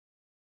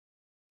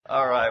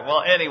All right.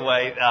 Well,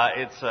 anyway,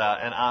 it's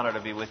an honor to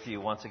be with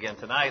you once again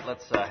tonight.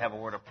 Let's have a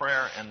word of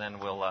prayer, and then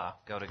we'll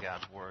go to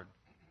God's Word.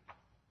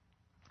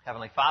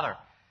 Heavenly Father,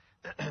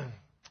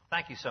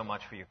 thank you so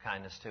much for your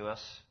kindness to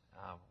us.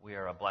 We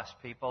are a blessed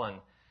people, and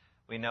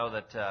we know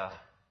that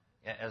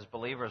as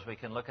believers we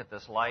can look at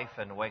this life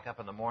and wake up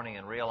in the morning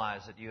and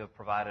realize that you have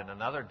provided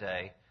another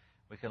day.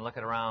 We can look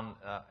around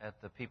at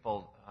the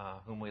people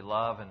whom we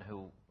love and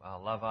who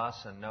love us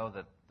and know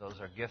that those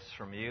are gifts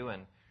from you.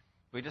 And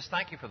we just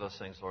thank you for those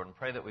things, Lord, and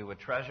pray that we would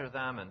treasure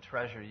them and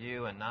treasure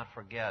you and not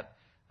forget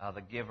the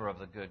giver of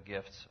the good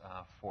gifts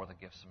for the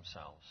gifts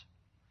themselves.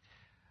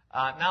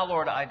 Now,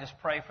 Lord, I just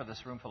pray for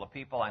this room full of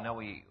people. I know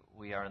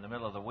we are in the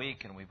middle of the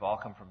week and we've all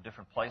come from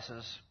different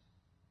places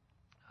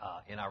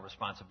in our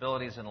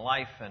responsibilities in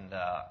life and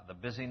the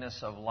busyness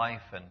of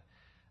life. And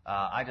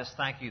I just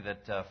thank you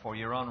that for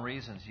your own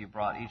reasons you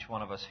brought each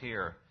one of us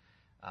here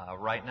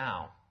right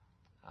now.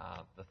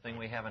 The thing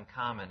we have in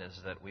common is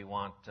that we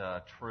want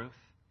truth.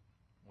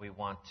 We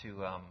want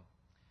to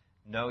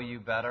know you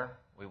better.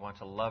 We want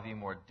to love you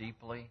more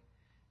deeply.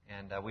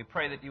 And we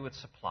pray that you would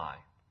supply.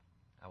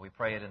 We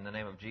pray it in the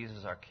name of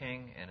Jesus, our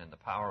King, and in the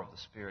power of the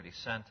Spirit he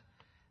sent.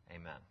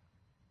 Amen.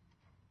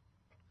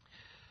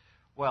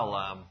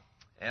 Well,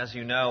 as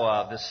you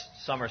know, this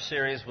summer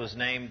series was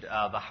named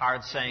The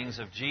Hard Sayings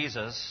of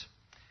Jesus.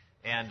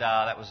 And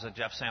that was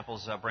Jeff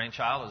Sample's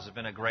brainchild. It has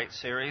been a great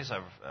series.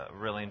 I've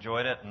really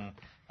enjoyed it, and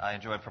I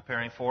enjoyed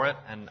preparing for it.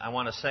 And I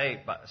want to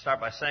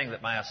start by saying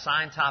that my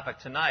assigned topic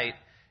tonight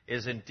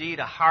is indeed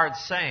a hard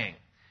saying,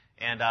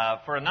 and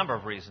for a number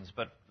of reasons.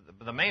 But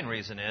the main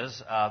reason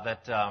is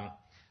that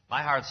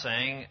my hard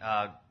saying,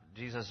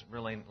 Jesus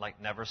really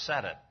never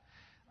said it.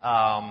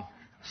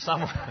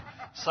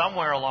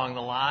 Somewhere along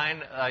the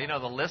line,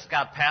 the list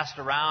got passed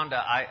around.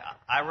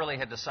 I really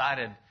had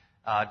decided,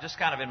 just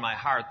kind of in my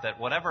heart, that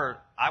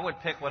I would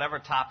pick whatever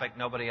topic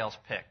nobody else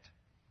picked.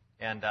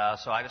 And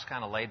so I just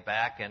kind of laid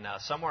back, and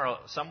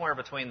somewhere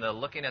between the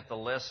looking at the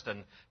list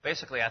and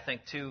basically I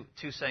think two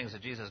sayings of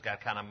Jesus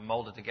got kind of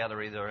molded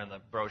together either in the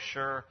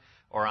brochure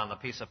or on the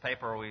piece of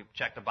paper we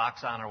checked a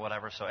box on or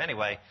whatever. So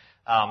anyway,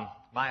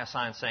 my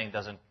assigned saying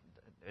doesn't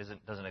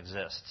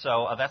exist.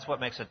 So that's what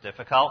makes it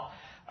difficult.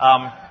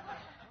 I'll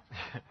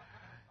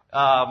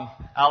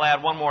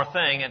add one more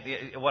thing.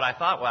 What I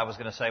thought I was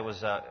going to say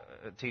was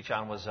teach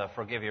on was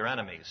forgive your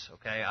enemies.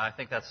 Okay, I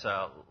think that's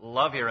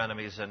love your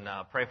enemies and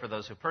pray for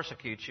those who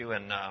persecute you,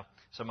 and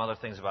some other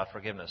things about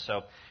forgiveness.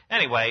 So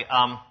anyway,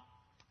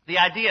 the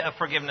idea of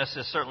forgiveness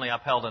is certainly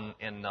upheld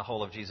in the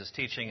whole of Jesus'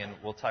 teaching, and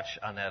we'll touch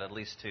on that at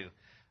least to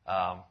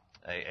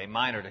a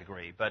minor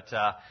degree. But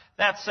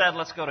that said,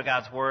 let's go to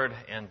God's Word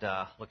and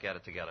look at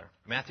it together.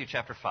 Matthew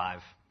chapter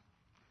 5.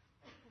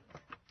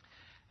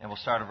 And we'll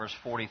start at verse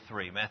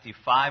 43. Matthew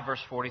 5,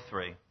 verse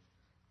 43.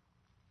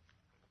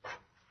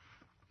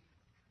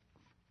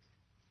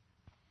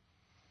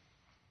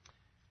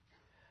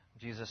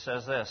 Jesus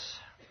says this: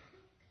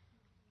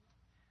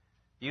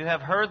 You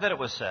have heard that it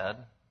was said,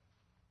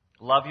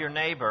 love your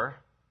neighbor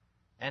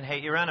and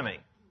hate your enemy.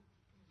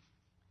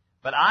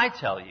 But I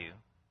tell you,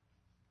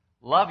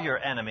 love your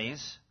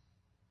enemies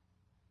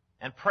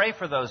and pray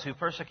for those who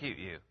persecute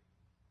you,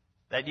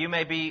 that you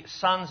may be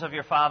sons of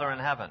your Father in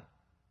heaven.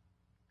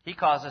 He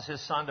causes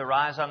his sun to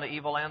rise on the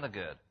evil and the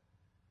good,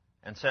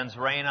 and sends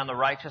rain on the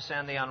righteous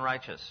and the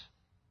unrighteous.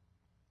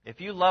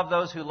 If you love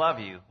those who love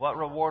you, what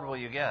reward will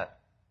you get?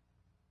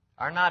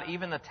 Are not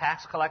even the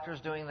tax collectors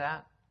doing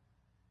that?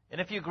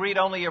 And if you greet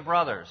only your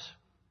brothers,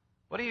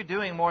 what are you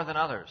doing more than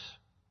others?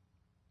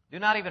 Do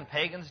not even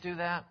pagans do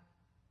that?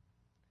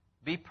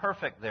 Be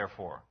perfect,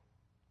 therefore,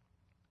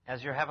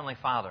 as your heavenly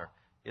Father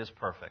is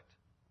perfect.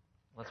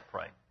 Let's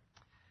pray.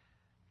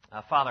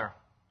 Father,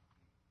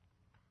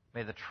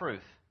 may the truth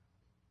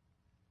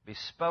be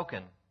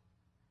spoken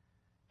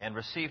and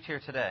received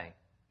here today.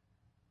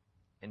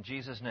 In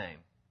Jesus' name,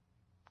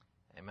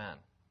 amen.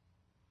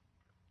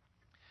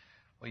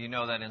 Well, you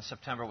know that in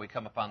September we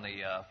come upon the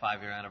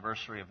 5-year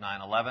anniversary of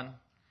 9/11.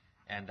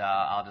 And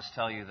I'll just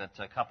tell you that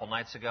a couple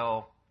nights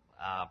ago,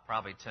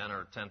 probably 10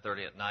 or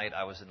 10:30 at night,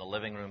 I was in the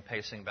living room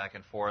pacing back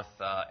and forth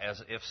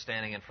as if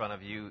standing in front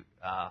of you,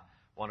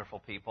 wonderful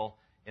people,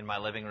 in my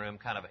living room,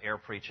 kind of air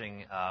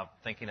preaching,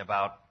 thinking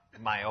about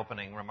my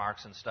opening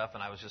remarks and stuff,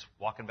 and I was just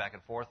walking back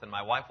and forth, and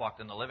my wife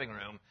walked in the living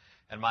room,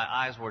 and my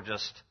eyes were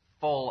just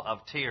full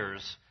of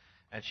tears,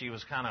 and she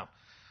was kind of,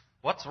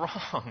 what's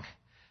wrong?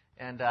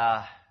 And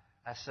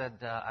I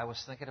said, I was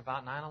thinking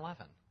about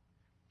 9/11.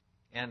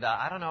 And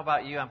I don't know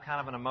about you, I'm kind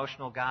of an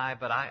emotional guy,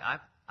 but I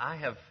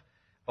have,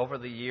 over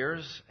the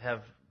years,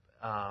 have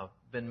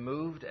been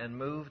moved and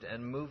moved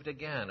and moved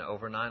again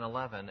over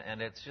 9/11,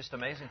 and it's just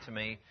amazing to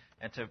me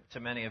and to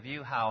many of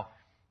you how,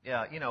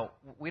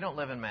 we don't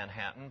live in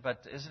Manhattan,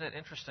 but isn't it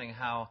interesting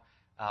how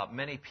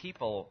many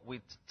people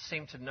we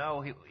seem to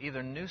know who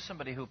either knew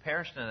somebody who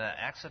perished in that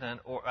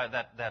accident or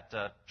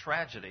that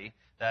tragedy,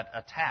 that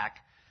attack,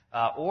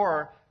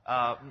 or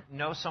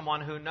know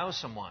someone who knows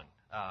someone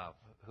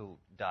who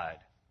died.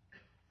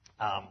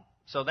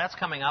 So that's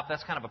coming up.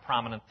 That's kind of a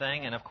prominent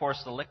thing. And, of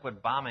course, the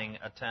liquid bombing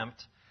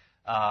attempt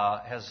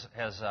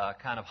has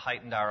kind of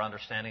heightened our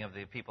understanding of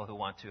the people who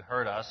want to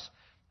hurt us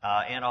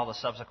and all the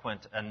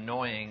subsequent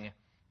annoying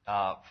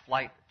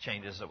flight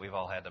changes that we've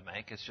all had to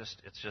make. It's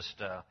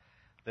just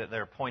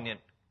they're poignant,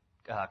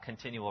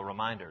 continual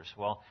reminders.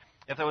 Well,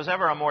 if there was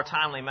ever a more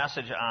timely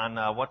message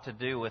on what to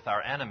do with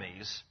our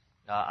enemies,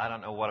 I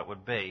don't know what it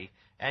would be.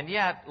 And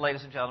yet,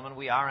 ladies and gentlemen,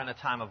 we are in a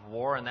time of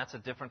war, and that's a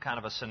different kind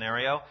of a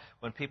scenario.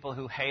 When people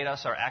who hate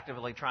us are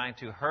actively trying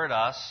to hurt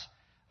us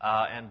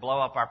and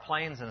blow up our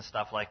planes and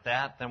stuff like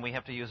that, then we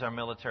have to use our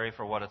military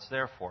for what it's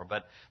there for.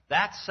 But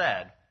that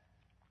said,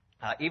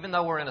 even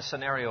though we're in a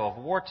scenario of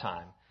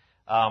wartime,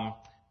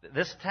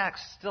 this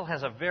text still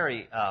has a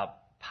very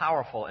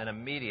powerful and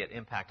immediate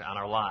impact on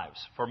our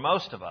lives. For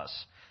most of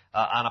us,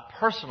 on a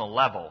personal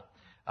level,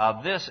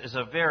 this is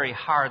a very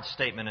hard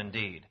statement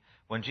indeed.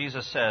 When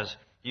Jesus says,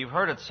 you've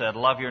heard it said,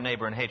 love your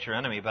neighbor and hate your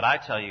enemy, but I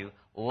tell you,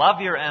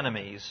 love your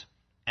enemies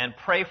and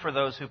pray for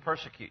those who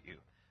persecute you.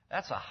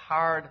 That's a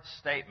hard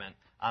statement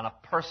on a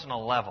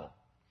personal level.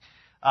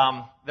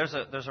 There's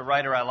a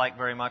writer I like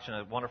very much and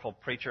a wonderful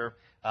preacher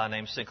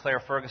named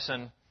Sinclair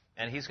Ferguson,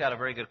 and he's got a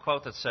very good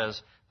quote that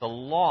says, the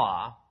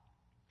law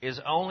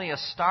is only a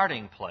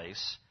starting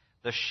place,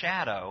 the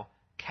shadow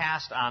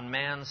cast on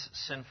man's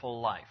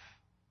sinful life.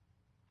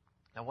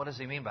 Now, what does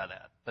he mean by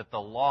that? That the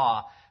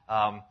law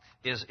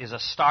is a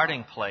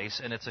starting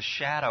place, and it's a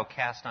shadow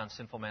cast on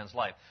sinful man's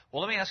life.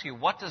 Well, let me ask you,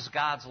 what does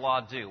God's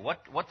law do?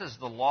 What does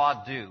the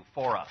law do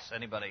for us?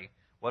 Anybody?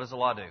 What does the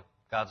law do?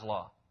 God's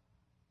law.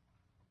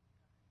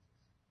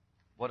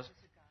 What is?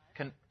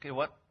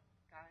 What?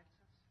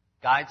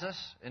 Guides us,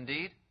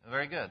 indeed.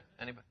 Very good.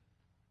 Anybody?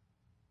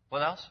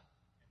 What else?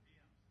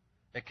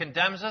 It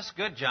condemns us.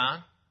 Good,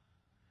 John.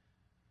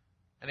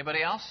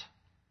 Anybody else?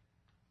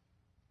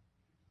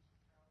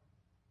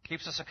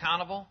 Keeps us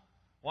accountable.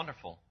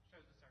 Wonderful.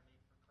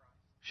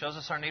 Shows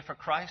us our need for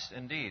Christ.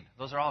 Indeed.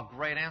 Those are all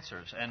great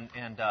answers. And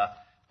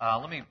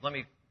let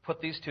me put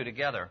these two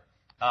together.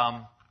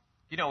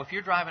 If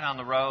you're driving on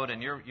the road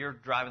and you're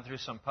driving through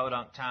some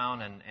podunk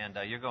town and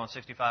you're going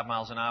 65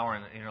 miles an hour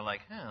and you're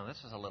like, this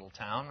is a little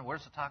town.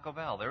 Where's the Taco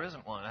Bell? There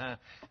isn't one.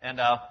 And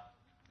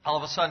all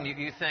of a sudden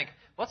you think,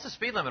 what's the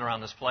speed limit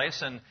around this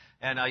place?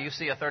 And you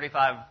see a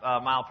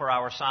 35 mile per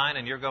hour sign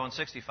and you're going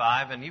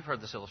 65, and you've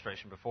heard this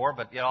illustration before,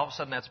 but yet all of a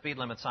sudden that speed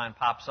limit sign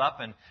pops up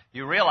and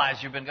you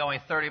realize you've been going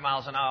 30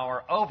 miles an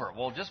hour over.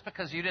 Well, just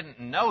because you didn't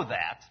know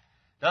that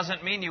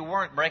doesn't mean you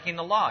weren't breaking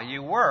the law.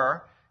 You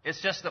were. It's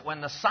just that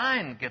when the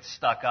sign gets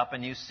stuck up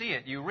and you see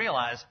it, you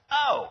realize,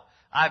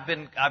 I've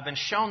been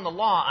shown the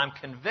law. I'm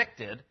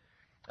convicted.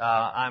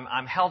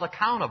 I'm held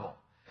accountable.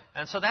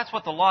 And so that's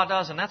what the law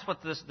does, and that's what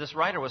this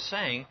writer was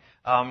saying,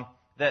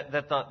 that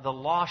the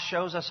law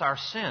shows us our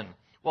sin.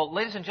 Well,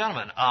 ladies and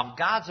gentlemen,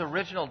 God's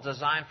original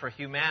design for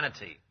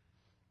humanity,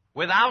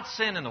 without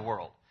sin in the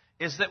world,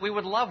 is that we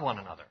would love one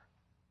another.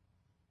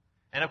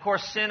 And, of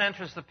course, sin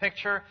enters the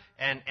picture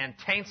and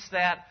taints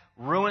that,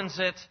 ruins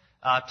it,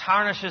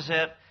 tarnishes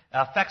it,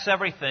 affects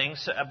everything.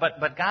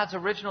 But God's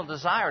original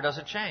desire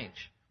doesn't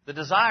change. The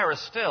desire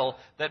is still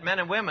that men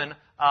and women,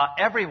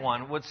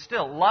 everyone, would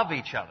still love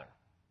each other.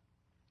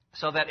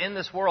 So that in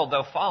this world,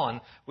 though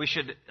fallen, we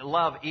should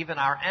love even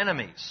our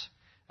enemies.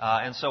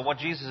 And so what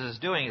Jesus is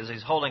doing is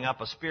he's holding up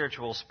a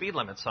spiritual speed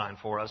limit sign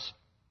for us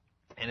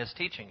in his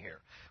teaching here.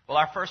 Well,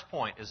 our first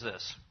point is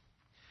this.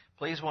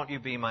 Please won't you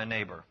be my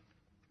neighbor?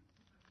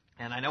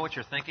 And I know what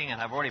you're thinking,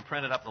 and I've already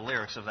printed up the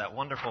lyrics of that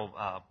wonderful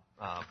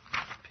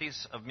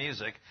piece of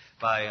music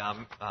by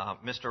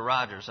Mr.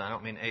 Rogers. I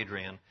don't mean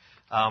Adrian.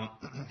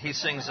 He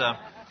sings,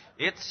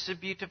 it's a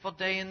beautiful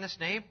day in this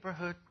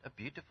neighborhood, a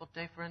beautiful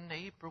day for a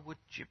neighbor, would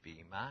you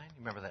be mine?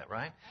 You remember that,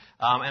 right?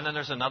 And then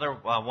there's another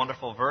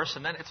wonderful verse,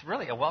 and then it's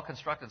really a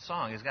well-constructed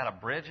song. He's got a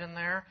bridge in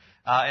there,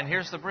 and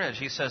here's the bridge.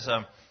 He says,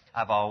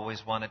 I've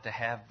always wanted to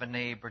have a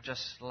neighbor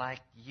just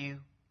like you.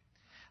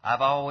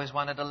 I've always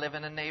wanted to live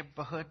in a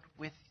neighborhood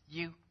with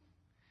you.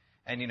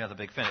 And you know the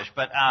big finish.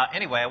 But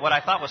anyway, what I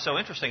thought was so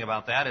interesting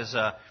about that is,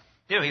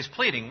 he's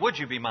pleading, would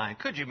you be mine?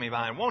 Could you be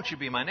mine? Won't you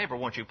be my neighbor?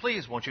 Won't you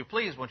please? Won't you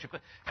please? Won't you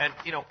please? And,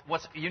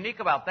 what's unique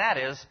about that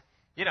is,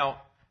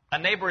 a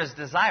neighbor is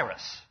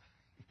desirous.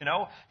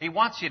 He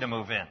wants you to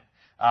move in.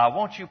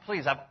 Won't you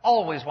please? I've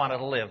always wanted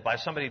to live by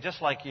somebody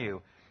just like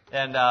you.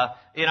 And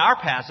in our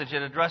passage,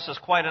 it addresses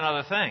quite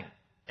another thing.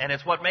 And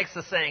it's what makes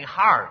the saying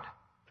hard.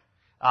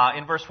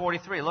 In verse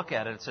 43, look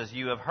at it. It says,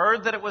 you have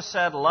heard that it was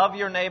said, love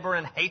your neighbor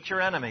and hate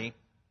your enemy.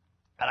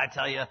 But I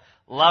tell you,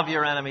 love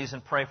your enemies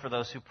and pray for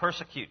those who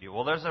persecute you.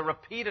 Well, there's a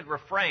repeated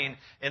refrain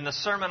in the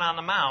Sermon on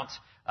the Mount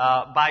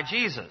by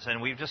Jesus,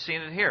 and we've just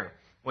seen it here.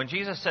 When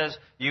Jesus says,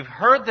 you've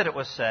heard that it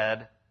was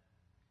said, ...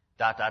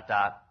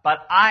 but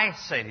I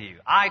say to you,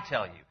 I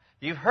tell you.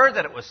 You've heard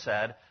that it was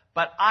said,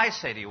 but I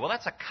say to you. Well,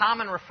 that's a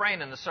common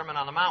refrain in the Sermon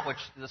on the Mount, which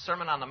the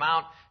Sermon on the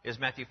Mount is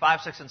Matthew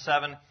 5, 6, and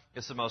 7.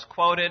 It's the most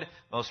quoted,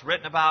 most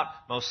written about,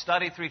 most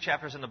studied 3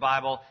 chapters in the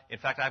Bible. In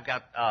fact, I've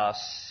got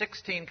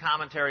 16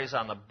 commentaries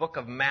on the book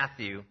of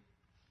Matthew.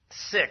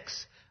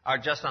 6 are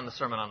just on the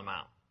Sermon on the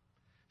Mount.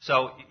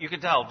 So you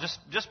can tell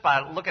just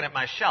by looking at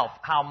my shelf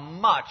how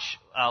much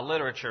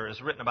literature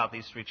is written about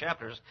these 3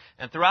 chapters.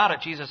 And throughout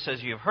it, Jesus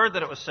says, "You've heard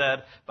that it was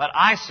said, but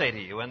I say to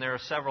you." And there are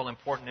several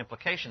important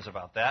implications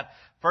about that.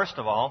 First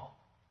of all,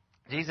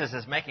 Jesus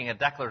is making a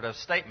declarative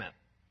statement.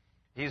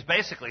 He's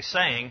basically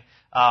saying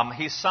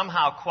he's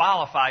somehow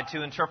qualified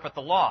to interpret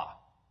the law.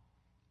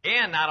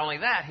 And not only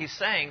that, he's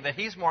saying that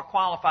he's more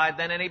qualified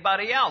than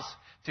anybody else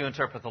to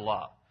interpret the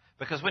law.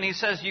 Because when he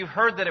says, "You've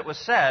heard that it was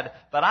said,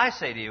 but I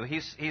say to you,"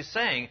 he's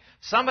saying,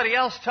 somebody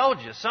else told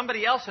you,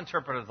 somebody else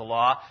interpreted the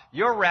law,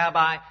 your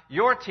rabbi,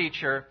 your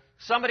teacher,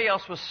 somebody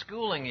else was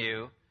schooling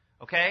you,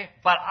 okay?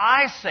 But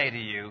I say to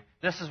you,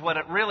 this is what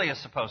it really is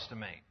supposed to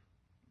mean.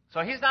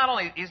 So he's not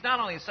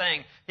only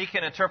saying he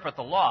can interpret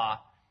the law,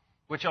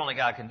 which only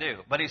God can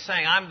do, but he's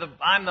saying,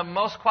 I'm the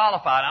most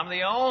qualified, I'm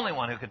the only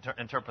one who can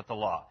interpret the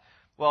law.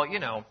 Well,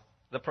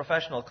 the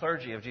professional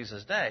clergy of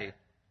Jesus' day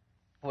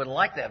wouldn't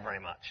like that very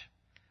much.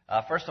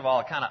 First of all,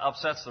 it kind of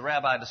upsets the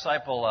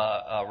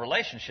rabbi-disciple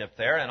relationship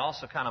there, and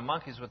also kind of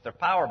monkeys with their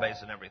power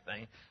base and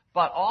everything.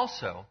 But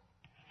also,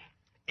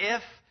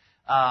 if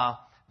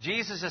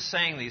Jesus is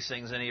saying these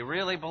things and he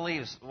really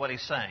believes what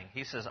he's saying,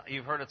 he says,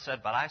 "You've heard it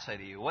said, but I say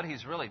to you," what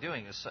he's really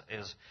doing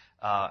is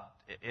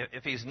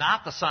if he's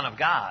not the Son of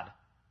God,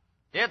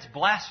 it's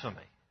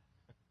blasphemy.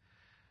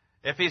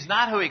 If he's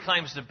not who he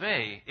claims to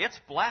be, it's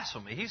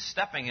blasphemy. He's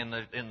stepping in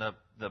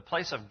the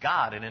place of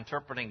God and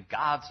interpreting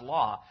God's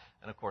law.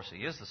 And, of course,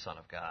 he is the Son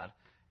of God.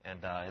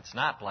 And it's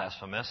not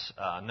blasphemous.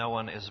 No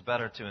one is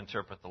better to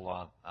interpret the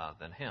law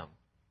than him.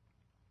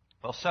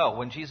 Well, so,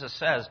 when Jesus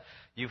says,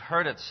 "You've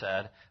heard it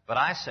said, but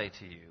I say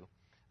to you,"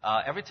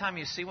 every time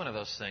you see one of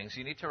those things,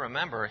 you need to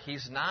remember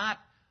he's not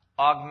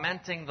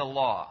augmenting the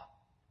law.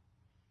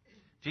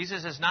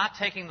 Jesus is not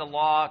taking the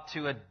law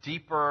to a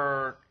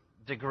deeper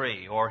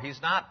degree, or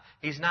he's not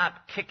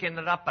kicking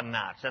it up a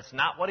notch. That's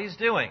not what he's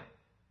doing.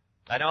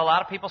 I know a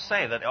lot of people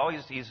say that,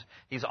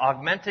 he's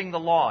augmenting the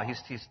law.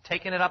 He's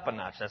taking it up a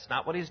notch. That's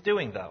not what he's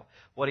doing, though.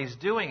 What he's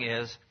doing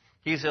is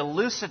he's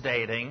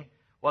elucidating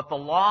what the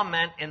law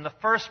meant in the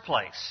first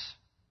place.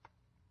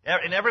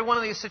 In every one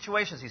of these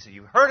situations, he said,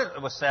 "You've heard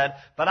it was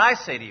said, but I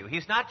say to you."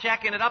 He's not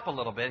jacking it up a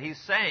little bit. He's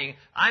saying,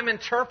 I'm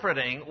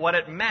interpreting what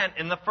it meant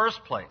in the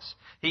first place.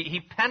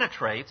 He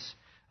penetrates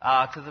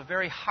to the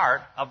very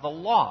heart of the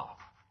law.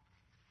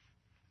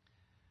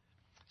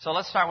 So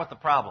let's start with the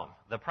problem.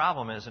 The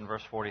problem is in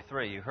verse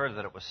 43, "You heard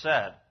that it was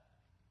said,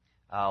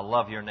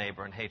 love your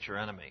neighbor and hate your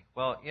enemy."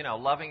 Well,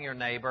 loving your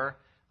neighbor,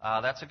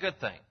 that's a good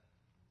thing.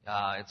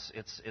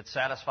 It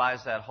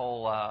satisfies that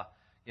whole,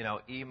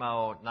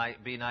 emo,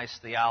 be nice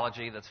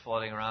theology that's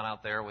floating around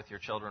out there with your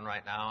children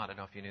right now. I don't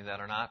know if you knew that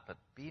or not, but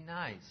be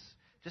nice.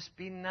 Just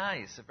be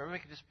nice. If everybody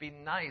could just be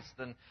nice,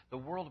 then the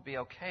world would be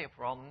okay if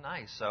we're all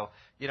nice. So,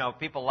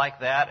 people like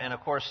that. And,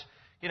 of course,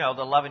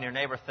 the loving your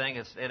neighbor thing,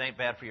 it ain't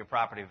bad for your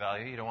property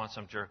value. You don't want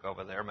some jerk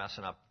over there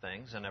messing up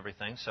things and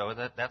everything. So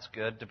that's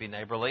good to be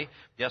neighborly.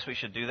 Yes, we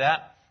should do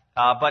that.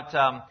 But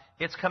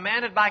it's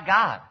commanded by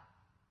God.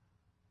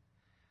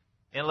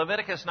 In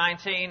Leviticus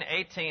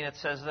 19:18, it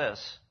says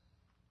this,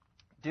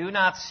 "Do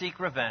not seek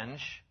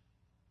revenge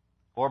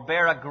or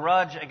bear a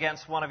grudge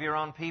against one of your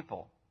own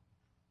people,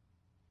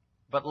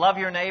 but love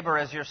your neighbor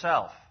as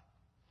yourself.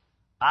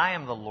 I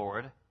am the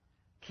Lord.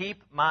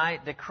 Keep my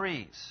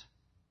decrees."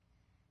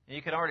 And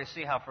you can already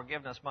see how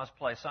forgiveness must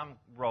play some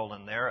role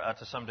in there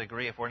to some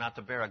degree. If we're not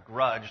to bear a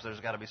grudge,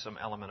 there's got to be some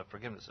element of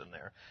forgiveness in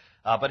there.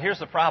 But here's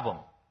the problem.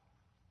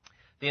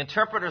 The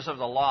interpreters of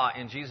the law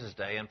in Jesus'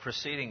 day and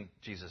preceding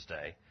Jesus'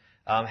 day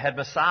had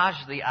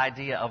massaged the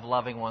idea of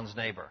loving one's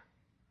neighbor.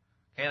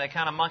 Okay, they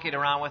kind of monkeyed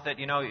around with it.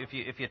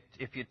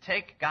 If you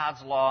take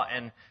God's law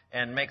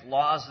and make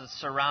laws that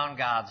surround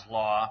God's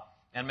law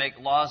and make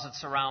laws that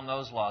surround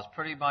those laws,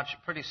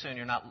 pretty soon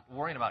you're not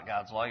worrying about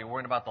God's law. You're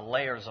worrying about the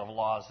layers of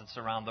laws that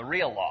surround the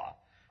real law.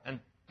 And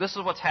this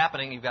is what's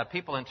happening. You've got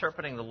people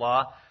interpreting the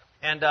law,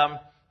 and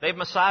they've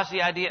massaged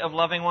the idea of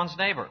loving one's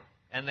neighbor,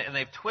 and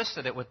they've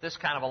twisted it with this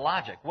kind of a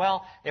logic.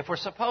 Well, if we're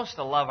supposed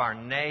to love our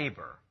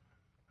neighbor,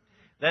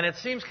 then it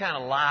seems kind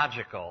of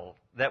logical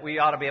that we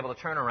ought to be able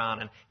to turn around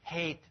and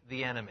hate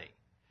the enemy.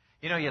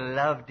 You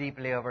love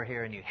deeply over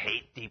here and you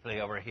hate deeply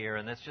over here,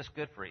 and that's just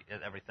good for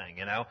everything,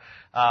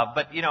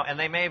 and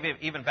they may have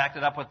even backed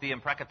it up with the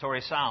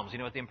imprecatory Psalms. You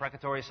know what the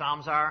imprecatory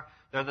Psalms are?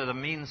 They're the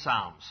mean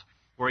Psalms,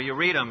 where you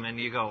read them and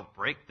you go,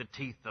 "Break the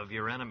teeth of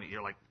your enemy."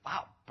 You're like,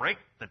 wow, break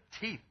the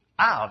teeth.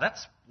 Wow,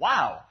 that's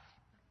wow.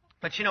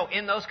 But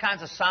in those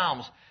kinds of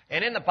Psalms,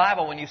 and in the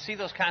Bible, when you see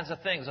those kinds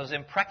of things, those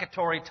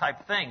imprecatory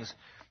type things,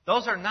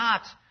 those are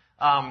not,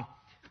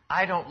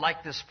 "I don't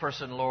like this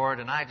person, Lord,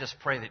 and I just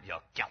pray that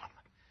you'll kill him."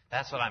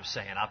 That's what I'm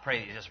saying. I pray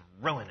that you just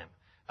ruin him.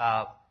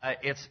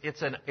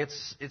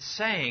 It's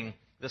saying,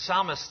 the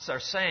psalmists are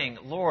saying,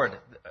 "Lord,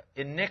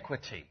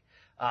 iniquity,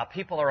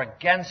 people are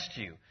against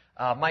you.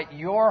 Might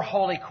your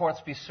holy courts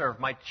be served.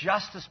 Might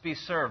justice be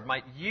served.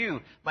 Might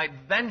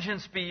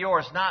vengeance be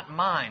yours, not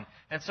mine."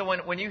 And so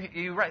when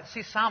you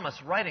see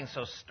psalmists writing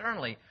so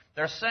sternly,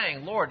 they're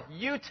saying, "Lord,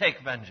 you take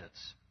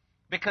vengeance.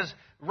 Because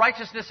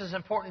righteousness is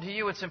important to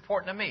you, it's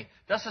important to me.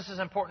 Justice is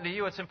important to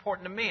you, it's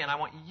important to me, and I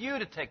want you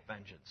to take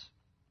vengeance.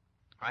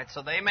 Right?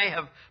 So they may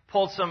have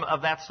pulled some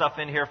of that stuff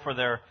in here for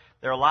their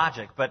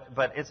logic, but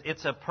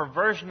it's a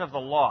perversion of the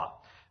law.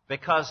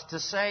 Because to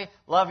say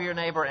love your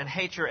neighbor and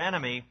hate your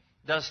enemy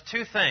does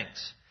two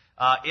things.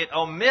 It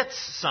omits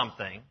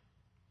something,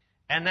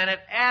 and then it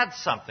adds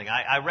something.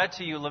 I read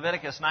to you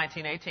Leviticus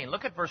 19:18.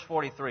 Look at verse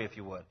 43 if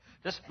you would.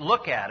 Just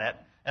look at it.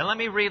 And let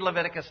me read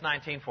Leviticus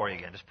 19 for you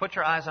again. Just put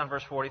your eyes on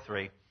verse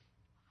 43.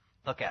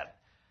 Look at it.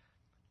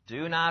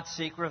 Do not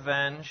seek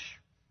revenge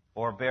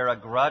or bear a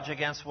grudge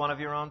against one of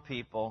your own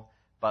people,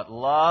 but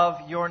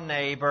love your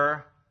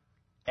neighbor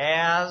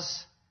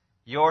as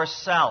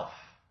yourself.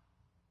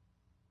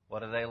 What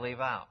do they leave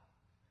out?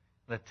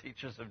 The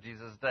teachers of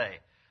Jesus' day.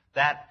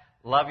 That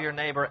love your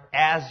neighbor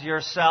as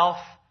yourself,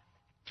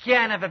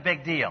 kind of a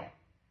big deal.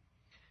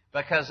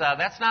 Because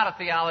that's not a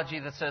theology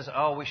that says,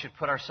 oh, we should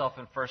put ourselves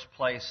in first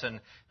place and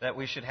that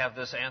we should have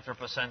this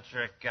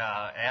anthropocentric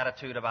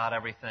attitude about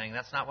everything.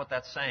 That's not what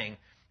that's saying.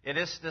 It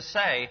is to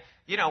say,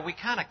 we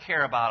kind of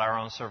care about our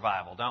own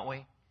survival, don't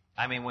we?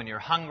 I mean, when you're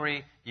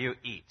hungry, you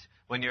eat.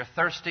 When you're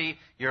thirsty,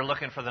 you're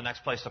looking for the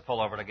next place to pull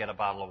over to get a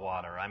bottle of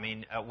water. I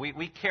mean,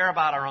 we care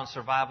about our own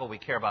survival. We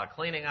care about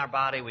cleaning our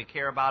body. We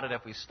care about it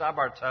if we stub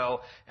our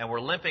toe and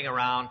we're limping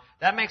around.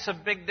 That makes a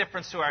big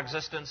difference to our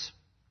existence.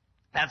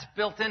 That's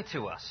built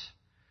into us.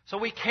 So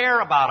we care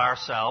about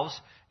ourselves,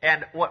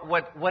 and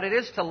what it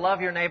is to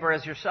love your neighbor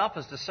as yourself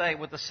is to say,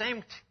 with the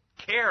same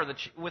care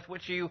with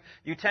which you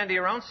tend to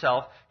your own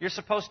self, you're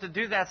supposed to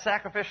do that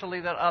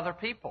sacrificially to other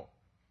people.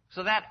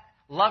 So that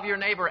love your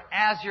neighbor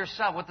as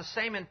yourself, with the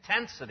same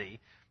intensity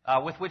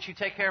with which you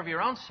take care of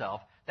your own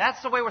self,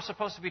 that's the way we're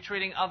supposed to be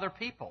treating other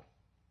people.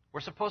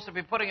 We're supposed to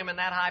be putting them in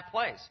that high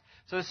place.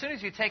 So as soon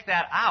as you take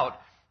that out,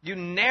 you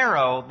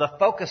narrow the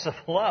focus of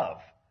love.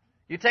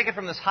 You take it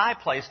from this high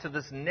place to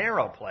this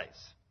narrow place.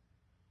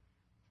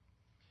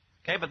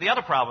 Okay, but the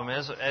other problem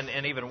is,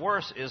 and even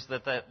worse, is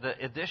that the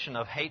addition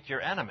of hate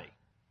your enemy.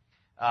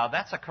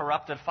 That's a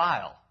corrupted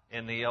file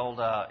in the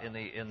old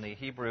in the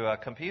Hebrew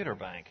computer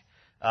bank.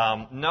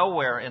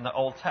 Nowhere in the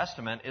Old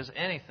Testament is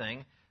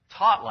anything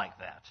taught like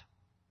that.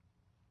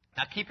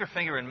 Now keep your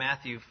finger in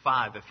Matthew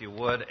 5, if you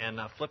would, and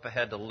flip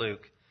ahead to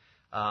Luke.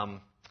 I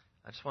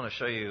just want to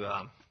show you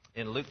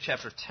in Luke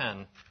chapter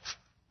 10.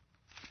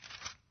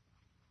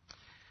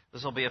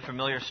 This will be a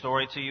familiar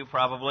story to you,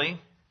 probably.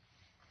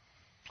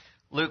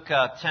 Luke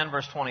 10,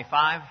 verse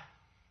 25.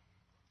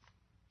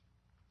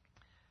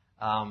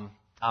 On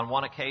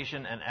one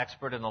occasion, an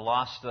expert in the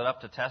law stood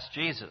up to test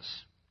Jesus.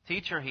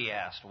 Teacher, he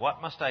asked,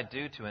 what must I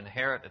do to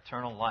inherit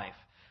eternal life?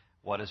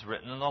 What is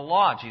written in the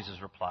law?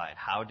 Jesus replied.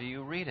 How do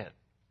you read it?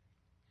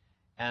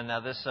 And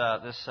this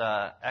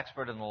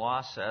expert in the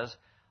law says,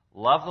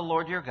 love the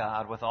Lord your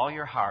God with all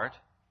your heart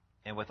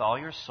and with all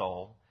your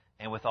soul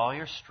and with all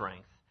your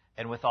strength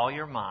and with all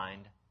your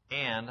mind,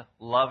 and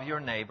love your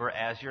neighbor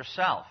as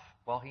yourself.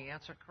 Well, he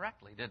answered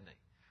correctly, didn't he?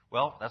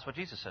 Well, that's what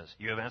Jesus says.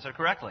 You have answered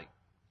correctly.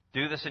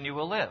 Do this and you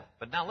will live.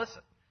 But now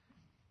listen.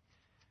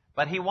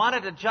 But he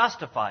wanted to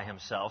justify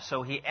himself,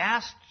 so he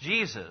asked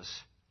Jesus,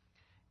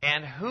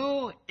 and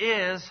who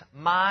is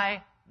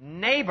my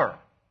neighbor?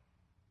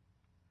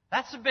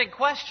 That's a big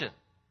question.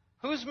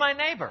 Who's my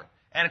neighbor?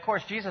 And, of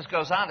course, Jesus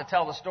goes on to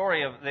tell the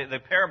story of the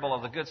parable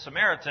of the Good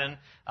Samaritan,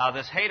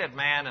 this hated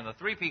man, and the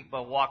three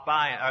people walk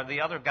by, or the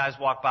other guys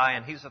walk by,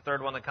 and he's the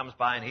third one that comes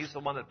by, and he's the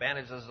one that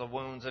bandages the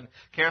wounds and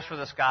cares for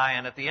this guy.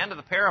 And at the end of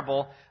the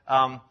parable,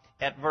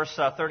 at verse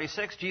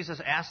 36, Jesus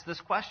asks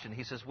this question.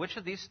 He says, which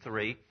of these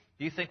three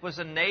do you think was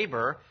a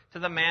neighbor to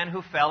the man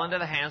who fell into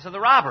the hands of the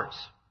robbers?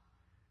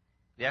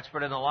 The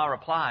expert in the law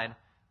replied,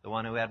 the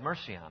one who had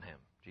mercy on him.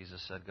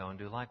 Jesus said, go and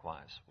do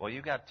likewise. Well,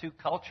 you've got two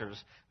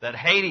cultures that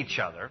hate each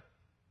other.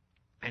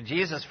 And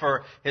Jesus,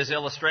 for his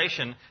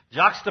illustration,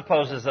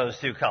 juxtaposes those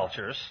two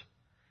cultures.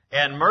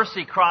 And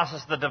mercy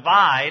crosses the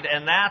divide,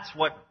 and that's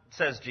what,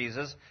 says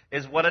Jesus,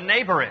 is what a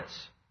neighbor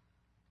is.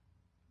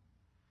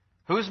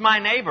 Who's my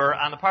neighbor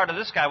on the part of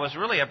this guy was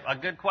really a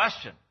good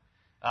question,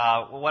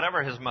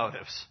 whatever his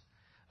motives.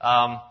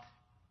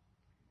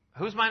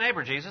 Who's my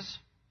neighbor, Jesus?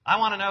 I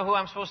want to know who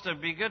I'm supposed to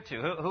be good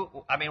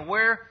to.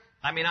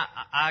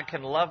 I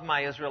can love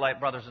my Israelite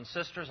brothers and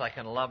sisters. I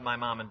can love my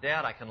mom and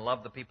dad. I can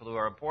love the people who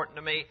are important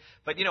to me.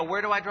 But,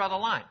 where do I draw the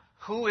line?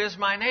 Who is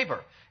my neighbor?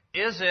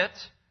 Is it,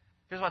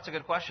 here's what's a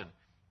good question.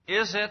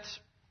 Is it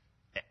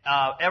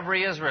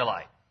every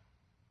Israelite?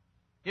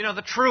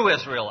 The true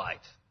Israelite.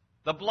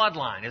 The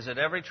bloodline. Is it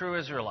every true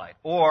Israelite?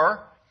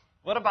 Or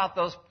what about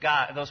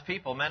those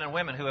people, men and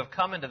women, who have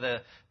come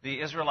into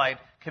the Israelite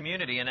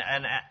community and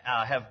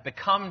have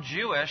become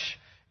Jewish,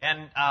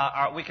 and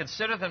we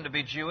consider them to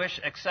be Jewish,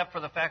 except for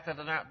the fact that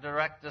they're not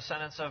direct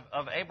descendants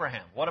of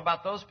Abraham? What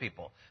about those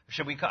people?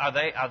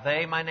 Are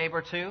they my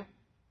neighbor too?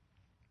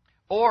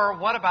 Or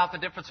what about the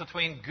difference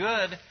between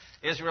good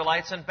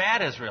Israelites and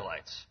bad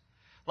Israelites?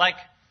 Like,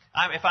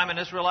 if I'm an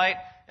Israelite,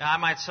 I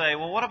might say,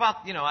 well, what about,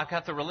 I've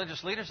got the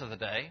religious leaders of the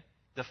day,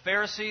 The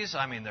Pharisees,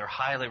 I mean, they're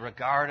highly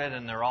regarded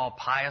and they're all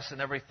pious and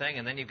everything.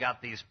 And then you've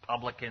got these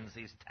publicans,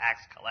 these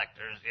tax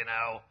collectors, you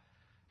know.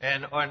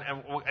 And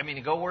I mean,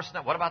 you go worse than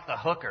that. What about the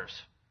hookers?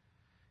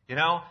 You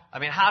know, I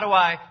mean,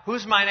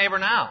 who's my neighbor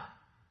now?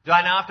 Do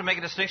I now have to make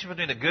a distinction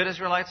between the good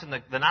Israelites and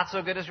the not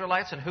so good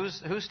Israelites? And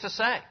who's to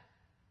say?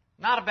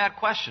 Not a bad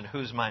question,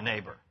 who's my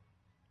neighbor?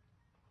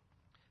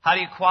 How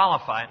do you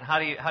qualify it and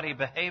how do you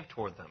behave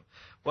toward them?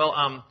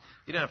 Well,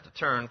 you don't have to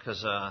turn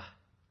because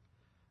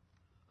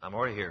I'm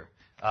already here.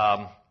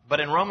 But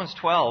in Romans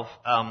 12,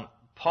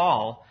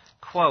 Paul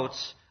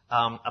quotes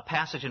a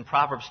passage in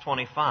Proverbs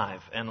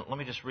 25. And let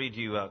me just read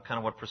you kind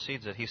of what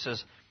precedes it. He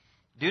says,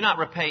 do not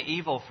repay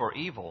evil for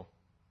evil.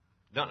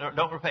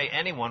 Don't repay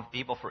anyone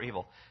evil for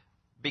evil.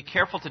 Be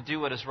careful to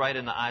do what is right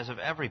in the eyes of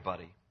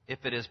everybody.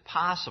 If it is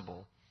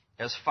possible,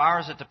 as far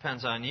as it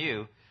depends on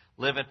you,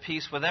 live at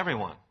peace with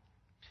everyone.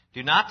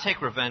 Do not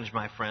take revenge,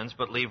 my friends,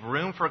 but leave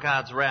room for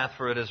God's wrath,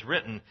 for it is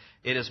written,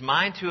 it is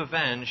mine to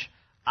avenge,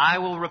 I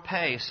will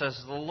repay,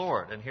 says the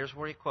Lord. And here's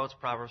where he quotes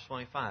Proverbs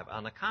 25.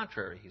 On the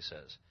contrary, he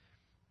says,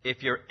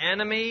 if your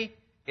enemy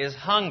is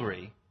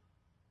hungry,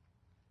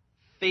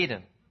 feed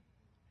him.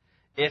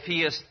 If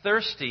he is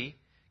thirsty,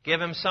 give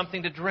him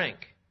something to drink.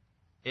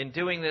 In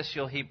doing this,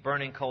 you'll heap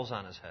burning coals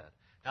on his head.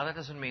 Now, that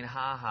doesn't mean,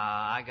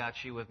 I got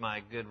you with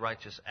my good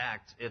righteous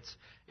acts.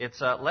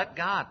 It's let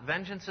God.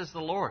 Vengeance is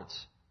the Lord's.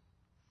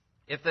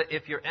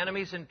 If your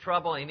enemy's in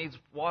trouble and he needs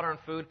water and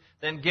food,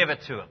 then give it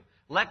to him.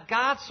 Let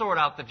God sort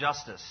out the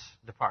justice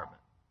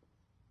department.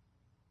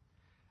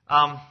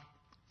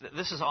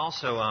 This is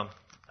also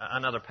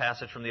another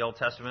passage from the Old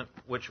Testament,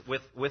 with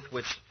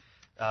which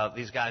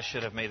these guys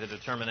should have made the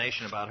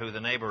determination about who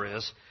the neighbor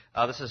is.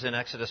 This is in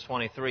Exodus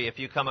 23. If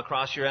you come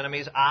across your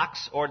enemy's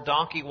ox or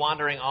donkey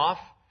wandering off,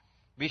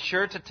 be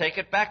sure to take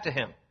it back to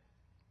him.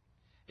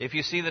 If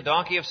you see the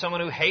donkey of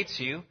someone who hates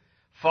you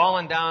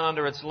fallen down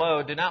under its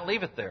load, do not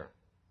leave it there.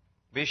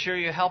 Be sure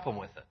you help him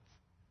with it.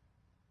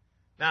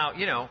 Now,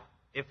 you know,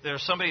 if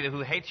there's somebody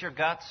who hates your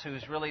guts,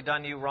 who's really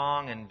done you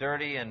wrong and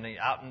dirty and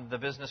out in the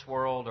business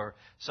world, or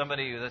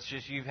somebody that's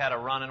just you've had a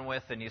run-in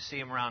with and you see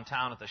him around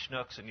town at the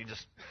Schnucks and you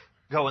just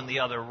go in the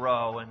other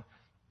row and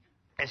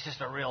it's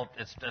just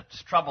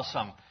it's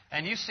troublesome.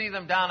 And you see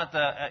them down at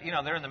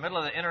they're in the middle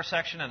of the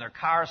intersection and their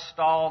car's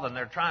stalled and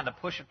they're trying to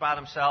push it by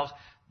themselves.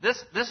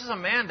 This is a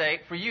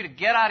mandate for you to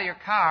get out of your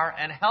car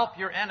and help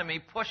your enemy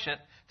push it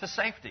to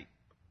safety.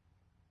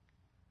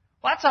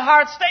 Well, that's a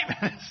hard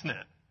statement, isn't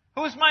it?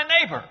 Who's my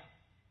neighbor?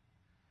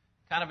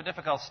 Kind of a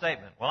difficult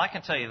statement. Well, I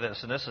can tell you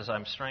this, and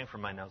I'm straying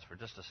from my notes for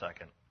just a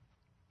second,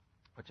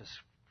 which is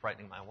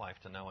frightening my wife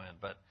to no end.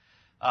 But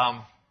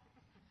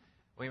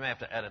we may have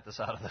to edit this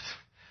out of the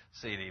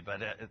CD,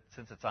 but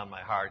since it's on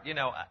my heart, you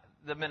know,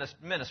 the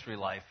ministry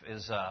life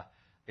is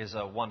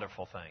a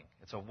wonderful thing.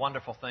 It's a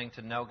wonderful thing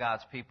to know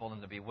God's people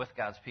and to be with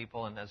God's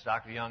people, and as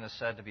Dr. Young has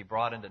said, to be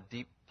brought into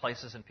deep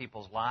places in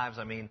people's lives.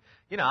 I mean,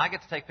 you know, I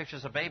get to take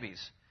pictures of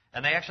babies.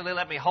 And they actually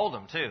let me hold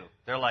them, too.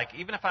 They're like,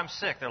 even if I'm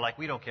sick, they're like,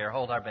 we don't care,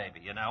 hold our baby,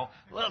 you know.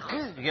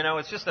 You know,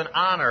 it's just an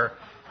honor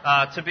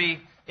to be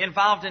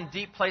involved in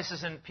deep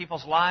places in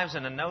people's lives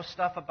and to know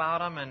stuff about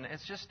them. And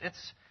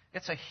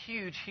it's a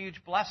huge,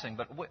 huge blessing.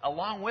 But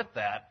along with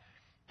that,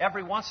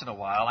 every once in a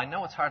while, I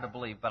know it's hard to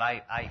believe, but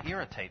I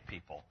irritate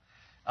people.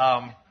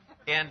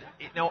 And,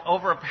 you know,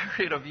 over a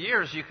period of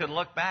years, you can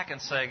look back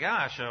and say,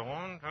 gosh, 1,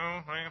 2,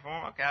 3,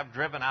 4, okay, I've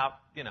driven out,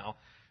 you know,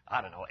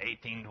 I don't know,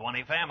 18,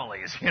 20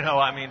 families, you know,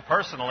 I mean,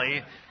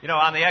 personally, you know,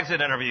 on the exit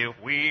interview,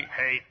 we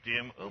hate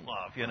Jim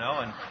Umlauf, you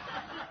know,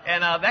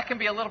 and that can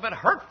be a little bit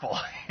hurtful,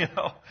 you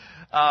know,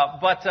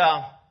 but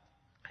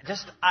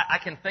I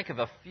can think of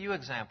a few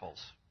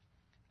examples,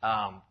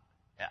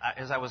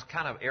 as I was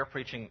kind of air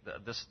preaching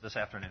this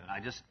afternoon, I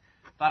just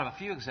thought of a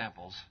few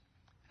examples.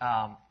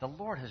 The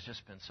Lord has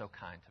just been so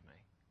kind to me,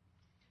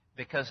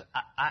 because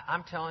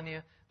I'm telling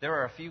you, there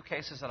are a few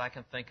cases that I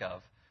can think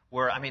of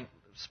where, I mean,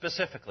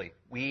 specifically,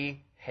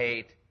 we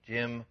hate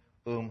Jim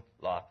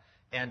Umlauf.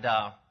 And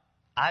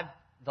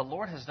the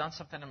Lord has done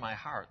something in my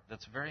heart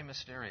that's very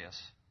mysterious,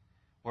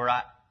 where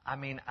I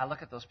mean, I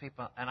look at those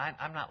people, and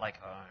I'm not like,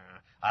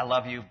 I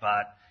love you,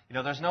 but, you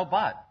know, there's no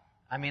but.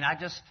 I mean, I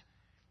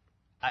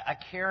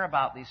care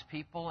about these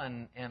people,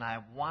 and I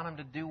want them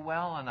to do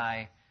well,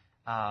 and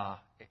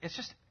it's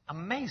just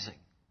amazing,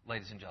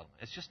 ladies and gentlemen.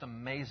 It's just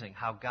amazing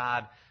how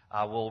God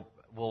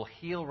will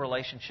heal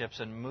relationships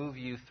and move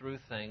you through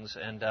things.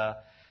 And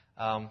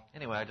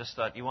anyway, I just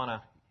thought you want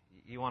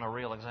a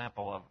real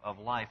example of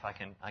life.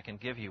 I can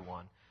give you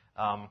one.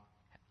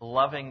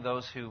 Loving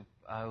those who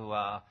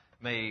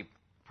may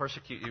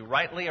persecute you,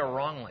 rightly or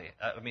wrongly.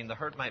 I mean, the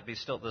hurt might be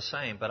still the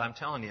same, but I'm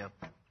telling you,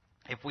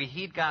 if we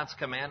heed God's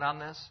command on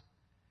this,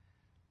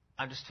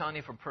 I'm just telling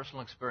you from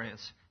personal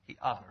experience, He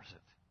honors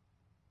it.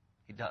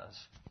 He does.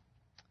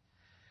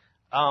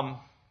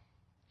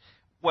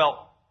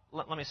 Well,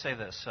 let me say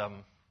this,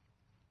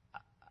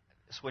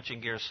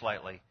 switching gears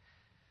slightly.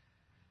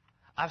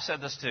 I've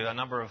said this to a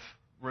number of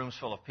rooms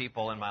full of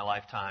people in my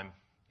lifetime,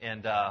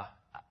 and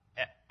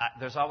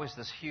there's always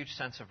this huge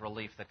sense of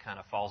relief that kind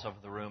of falls over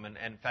the room. And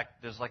in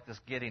fact, there's like this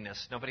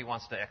giddiness. Nobody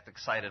wants to act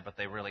excited, but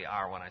they really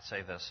are when I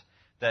say this.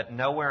 That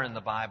nowhere in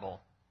the Bible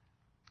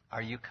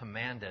are you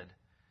commanded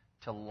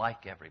to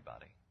like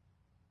everybody.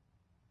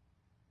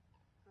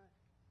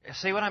 You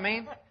see what I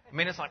mean? I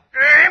mean, it's like,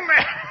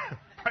 amen!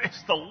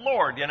 Praise the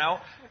Lord, you know.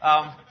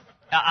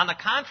 On the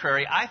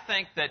contrary, I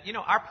think that, you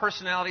know, our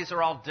personalities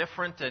are all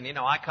different, and, you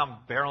know, I come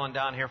barreling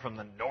down here from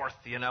the north,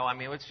 you know. I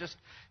mean, it's just,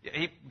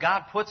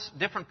 God puts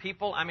different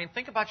people. I mean,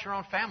 think about your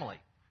own family.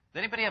 Does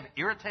anybody have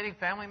irritating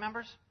family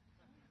members?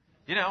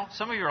 You know,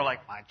 some of you are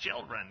like, my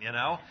children, you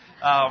know.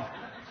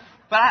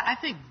 But I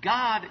think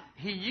God,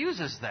 He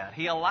uses that.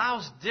 He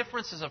allows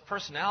differences of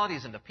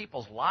personalities into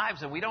people's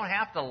lives, and we don't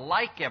have to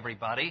like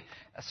everybody.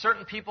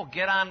 Certain people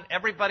get on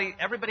everybody.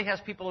 Everybody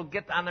has people who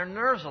get on their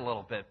nerves a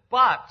little bit.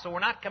 But, so we're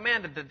not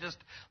commanded to just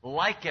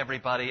like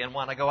everybody and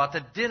want to go out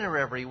to dinner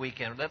every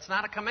weekend. That's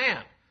not a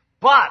command.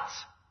 But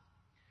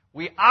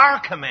we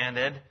are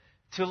commanded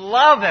to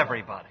love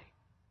everybody.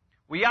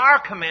 We are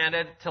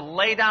commanded to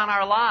lay down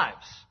our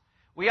lives.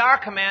 We are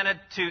commanded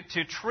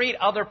to treat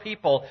other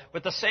people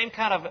with the same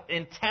kind of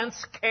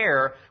intense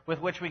care with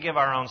which we give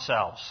our own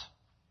selves.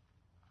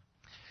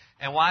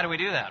 And why do we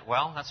do that?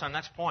 Well, that's our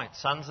next point.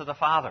 Sons of the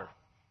Father.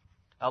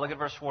 Look at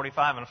verse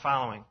 45 and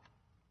following.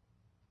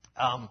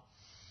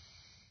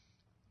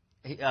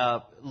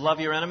 Love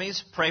your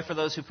enemies. Pray for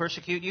those who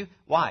persecute you.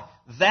 Why?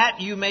 That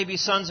you may be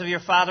sons of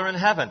your Father in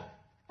heaven.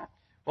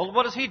 Well,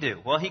 what does He do?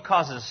 Well, He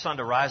causes His sun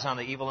to rise on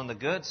the evil and the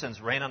good, sends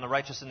rain on the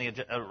righteous and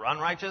the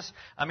unrighteous.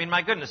 I mean,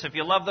 my goodness, if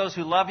you love those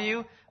who love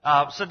you,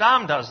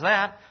 Saddam does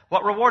that.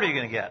 What reward are you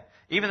going to get?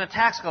 Even the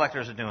tax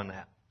collectors are doing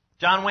that.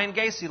 John Wayne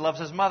Gacy loves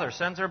his mother,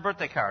 sends her a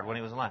birthday card when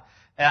he was alive.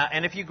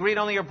 And if you greet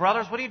only your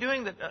brothers, what are you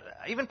doing?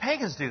 Even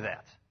pagans do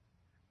that.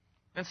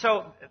 And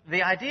so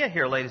the idea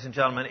here, ladies and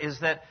gentlemen,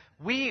 is that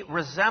we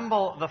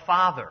resemble the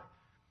Father.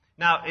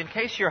 Now, in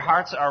case your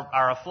hearts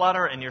are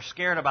aflutter and you're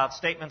scared about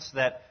statements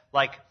that,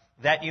 like,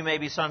 that you may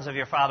be sons of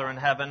your Father in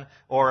heaven,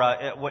 or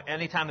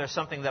anytime there's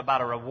something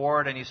about a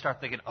reward and you start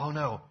thinking, oh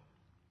no,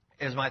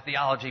 is my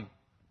theology,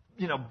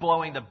 you know,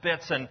 blowing to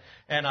bits, and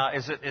do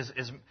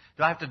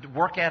I have to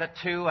work at it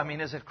too? I mean,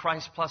 is it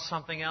Christ plus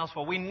something else?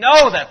 Well, we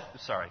know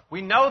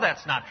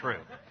that's not true.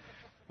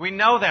 We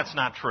know that's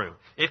not true.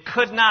 It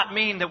could not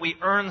mean that we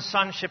earn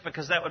sonship,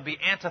 because that would be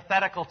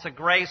antithetical to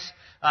grace.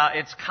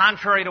 It's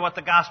contrary to what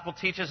the gospel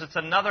teaches. It's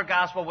another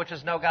gospel which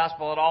is no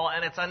gospel at all,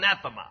 and it's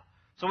anathema.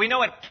 So we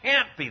know it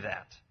can't be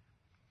that.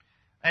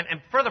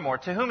 And furthermore,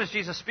 to whom is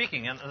Jesus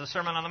speaking in the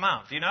Sermon on the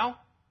Mount? Do you know?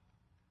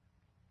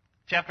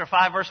 Chapter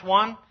 5, verse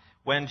 1.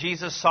 When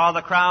Jesus saw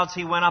the crowds,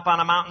 He went up on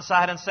a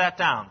mountainside and sat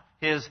down.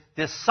 His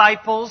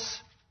disciples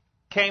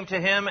came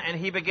to Him, and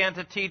He began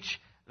to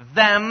teach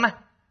them,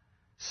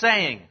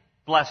 saying,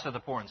 blessed are the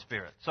poor in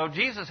spirit. So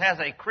Jesus has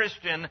a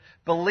Christian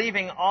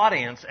believing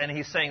audience, and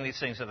He's saying these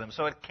things to them.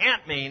 So it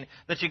can't mean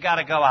that you got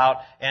to go out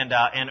and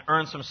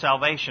earn some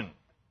salvation.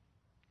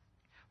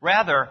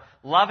 Rather,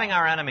 loving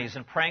our enemies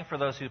and praying for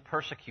those who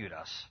persecute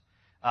us,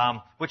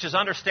 which is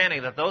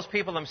understanding that those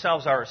people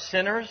themselves are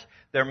sinners,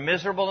 they're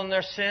miserable in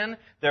their sin,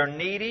 they're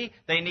needy,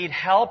 they need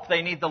help,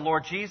 they need the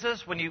Lord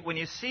Jesus. When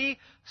you see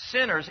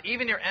sinners,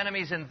 even your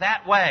enemies, in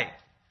that way,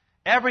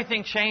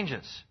 everything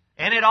changes.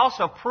 And it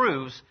also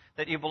proves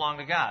that you belong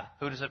to God.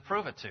 Who does it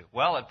prove it to?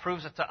 Well, it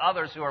proves it to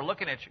others who are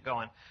looking at you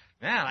going,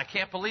 man, I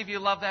can't believe you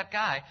love that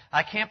guy.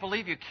 I can't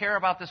believe you care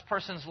about this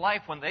person's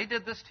life when they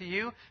did this to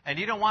you, and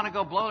you don't want to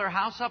go blow their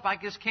house up. I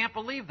just can't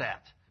believe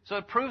that. So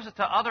it proves it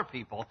to other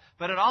people,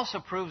 but it also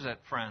proves it,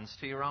 friends,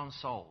 to your own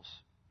souls.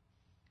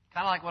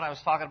 Kind of like what I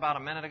was talking about a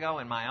minute ago.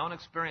 In my own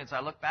experience, I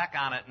look back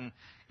on it, and,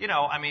 you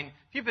know, I mean,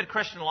 if you've been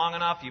Christian long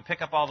enough, you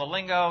pick up all the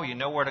lingo, you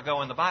know where to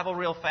go in the Bible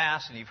real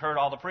fast, and you've heard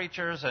all the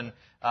preachers, and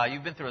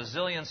you've been through a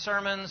zillion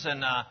sermons,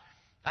 and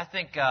I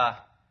think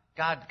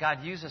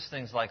God uses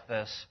things like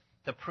this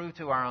to prove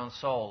to our own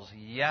souls,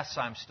 yes,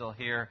 I'm still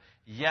here.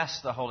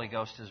 Yes, the Holy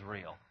Ghost is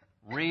real.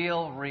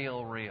 Real,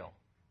 real, real.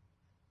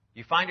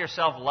 You find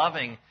yourself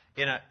loving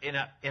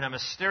in a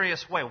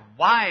mysterious way.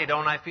 Why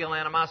don't I feel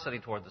animosity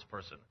toward this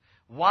person?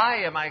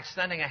 Why am I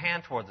extending a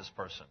hand toward this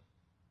person?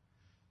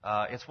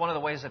 It's one of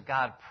the ways that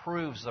God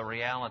proves the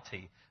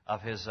reality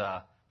of His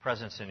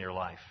presence in your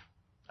life.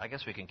 I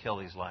guess we can kill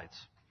these lights.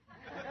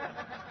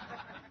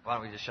 Why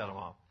don't we just shut them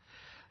off?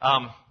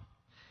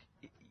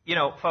 You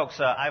know, folks,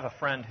 I have a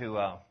friend who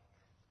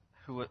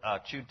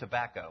chewed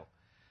tobacco.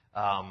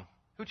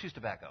 Who chews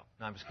tobacco?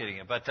 No, I'm just kidding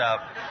you. But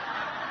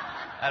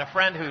I had a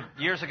friend who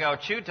years ago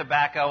chewed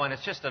tobacco, and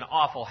it's just an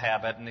awful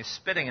habit, and he's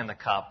spitting in the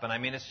cup. And I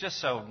mean, it's just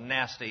so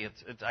nasty.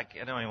 I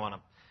don't even want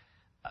to.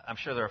 I'm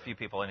sure there are a few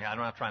people in here. I'm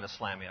not trying to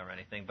slam you or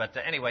anything. But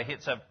anyway,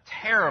 it's a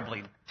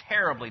terribly,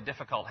 terribly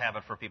difficult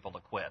habit for people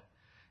to quit.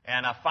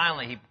 And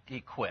finally,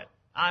 he quit.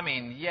 I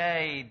mean,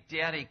 yay,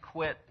 Daddy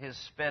quit his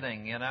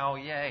spitting, you know,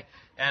 yay.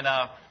 And,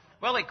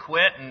 well, he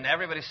quit, and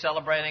everybody's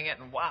celebrating it,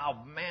 and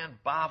wow, man,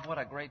 Bob, what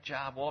a great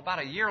job. Well, about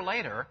a year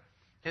later,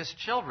 his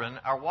children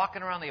are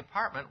walking around the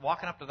apartment,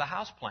 walking up to the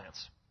houseplants.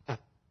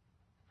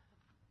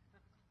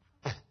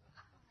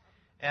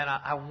 And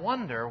I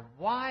wonder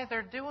why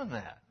they're doing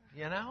that,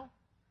 Well,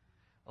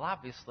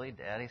 obviously,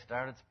 Daddy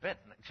started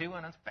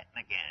chewing and spitting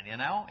again,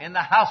 in the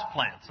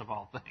houseplants of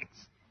all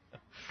things.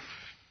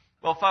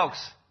 Well, folks,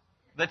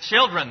 the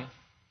children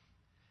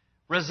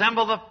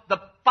resemble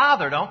the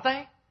Father, don't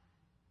they?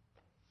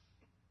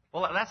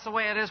 Well, that's the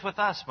way it is with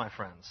us, my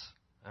friends.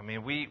 I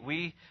mean,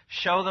 we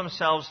show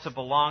themselves to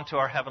belong to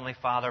our Heavenly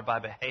Father by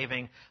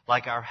behaving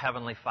like our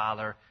Heavenly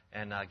Father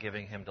and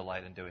giving Him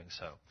delight in doing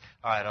so.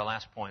 All right, our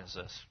last point is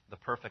this, the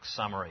perfect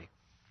summary.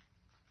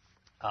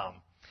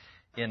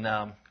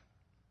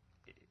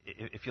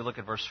 If you look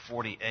at verse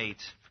 48,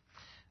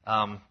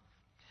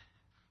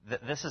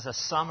 this is a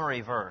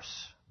summary verse.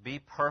 Be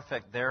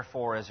perfect,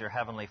 therefore, as your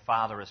Heavenly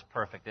Father is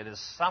perfect. It is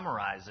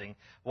summarizing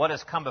what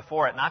has come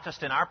before it, not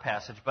just in our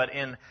passage, but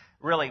in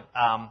really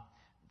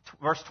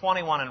verse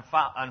 21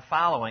 and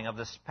following of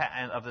this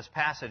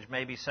passage,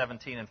 maybe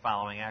 17 and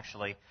following,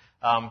 actually.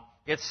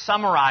 It's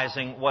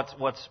summarizing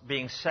what's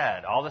being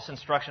said. All this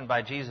instruction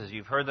by Jesus,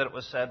 you've heard that it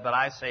was said, but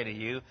I say to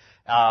you.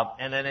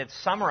 And then it's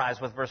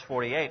summarized with verse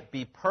 48.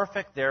 Be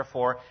perfect,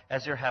 therefore,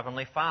 as your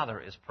Heavenly Father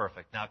is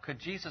perfect. Now, could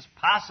Jesus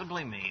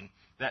possibly mean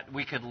that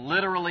we could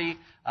literally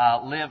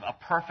live a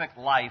perfect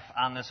life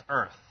on this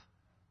earth?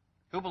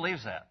 Who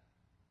believes that?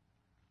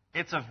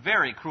 It's a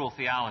very cruel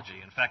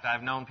theology. In fact,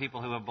 I've known people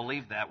who have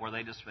believed that, where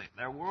they just think,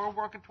 we're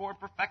working toward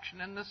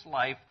perfection in this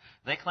life.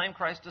 They claim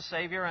Christ as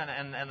Savior,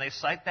 and they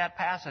cite that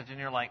passage, and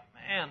you're like,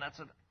 man, that's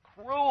a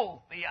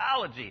cruel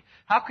theology.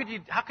 How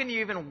can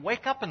you even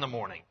wake up in the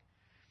morning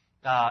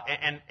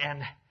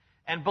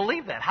and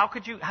believe that? How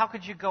could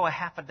you go a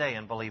half a day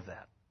and believe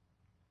that?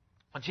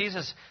 Well,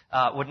 Jesus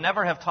would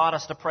never have taught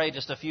us to pray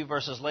just a few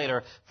verses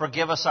later,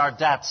 forgive us our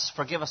debts,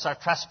 forgive us our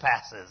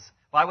trespasses.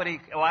 Why would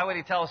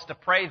he tell us to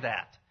pray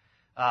that?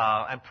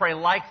 And pray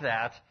like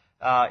that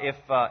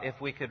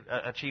if we could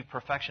achieve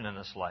perfection in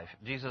this life.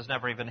 Jesus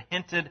never even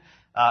hinted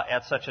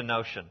at such a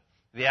notion.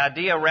 The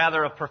idea,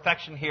 rather, of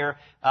perfection here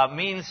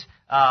means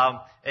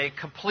a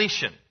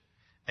completion,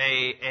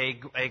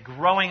 a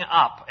growing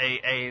up,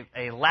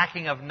 a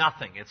lacking of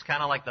nothing. It's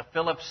kind of like the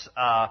Phillips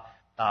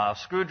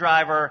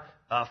screwdriver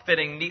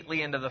fitting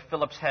neatly into the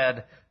Phillips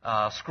head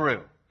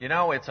screw.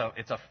 It's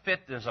a fit.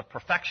 There's a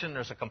perfection.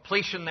 There's a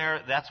completion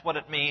there. That's what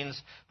it means.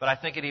 But I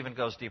think it even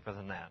goes deeper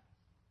than that.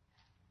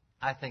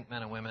 I think,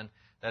 men and women,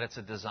 that it's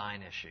a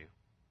design issue.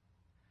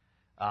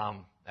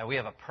 That we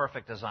have a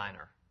perfect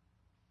designer.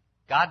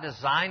 God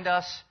designed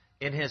us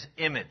in His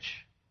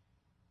image.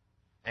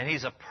 And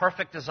He's a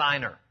perfect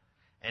designer.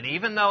 And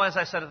even though, as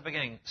I said at the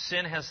beginning,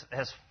 sin has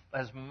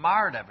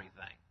marred everything,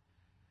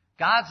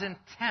 God's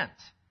intent,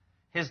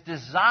 His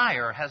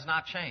desire has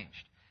not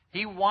changed.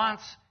 He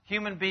wants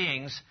human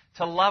beings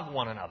to love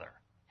one another.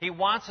 He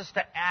wants us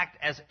to act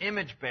as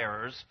image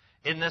bearers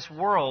in this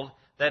world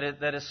that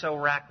is so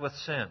racked with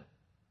sin.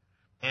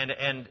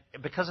 And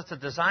because it's a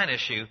design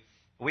issue,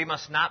 we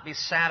must not be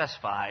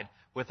satisfied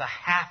with a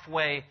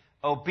halfway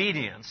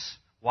obedience.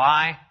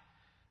 Why?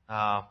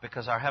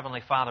 Because our Heavenly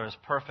Father is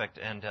perfect,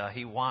 and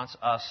He wants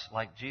us,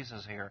 like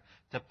Jesus here,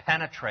 to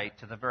penetrate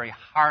to the very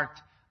heart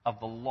of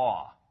the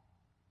law.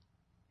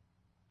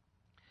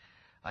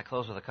 I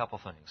close with a couple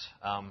things.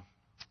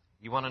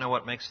 You want to know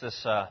what makes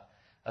this a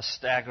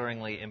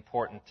staggeringly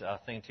important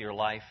thing to your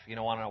life?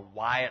 You want to know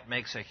why it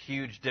makes a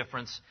huge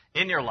difference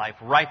in your life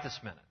right this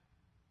minute?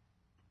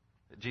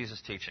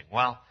 Jesus' teaching.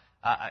 Well,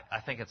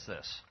 I think it's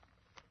this.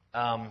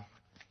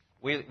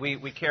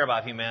 We care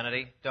about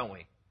humanity, don't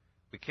we?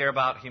 We care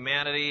about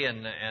humanity,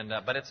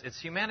 but it's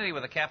humanity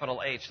with a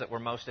capital H that we're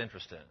most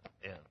interested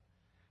in.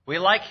 We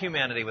like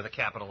humanity with a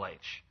capital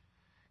H.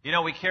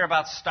 We care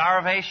about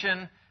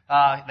starvation,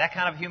 that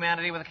kind of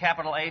humanity with a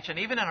capital H, and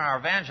even in our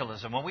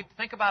evangelism. When we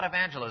think about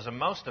evangelism,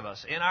 most of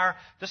us, in our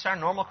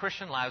normal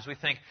Christian lives, we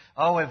think,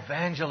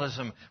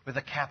 evangelism with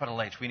a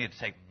capital H. We need to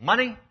take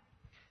money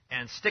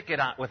and stick it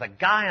on with a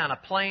guy on a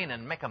plane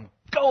and make him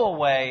go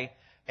away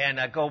and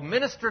go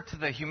minister to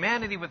the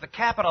humanity with a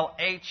capital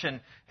H,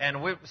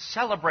 and we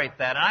celebrate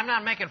that. And I'm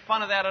not making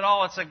fun of that at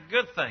all. It's a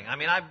good thing. I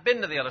mean, I've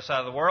been to the other side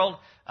of the world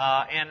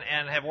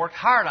and have worked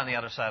hard on the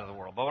other side of the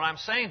world. But what I'm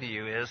saying to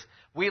you is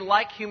we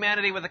like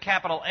humanity with a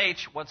capital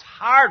H. What's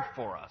hard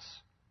for us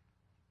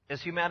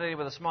is humanity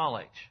with a small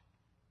h.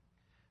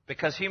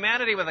 Because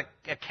humanity with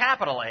a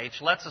capital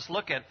H lets us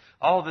look at,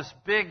 this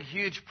big,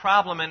 huge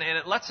problem, and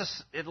it lets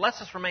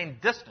us remain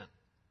distant.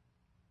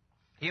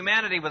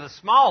 Humanity with a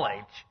small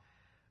h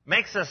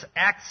makes us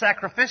act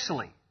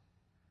sacrificially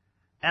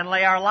and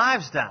lay our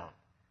lives down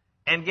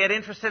and get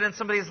interested in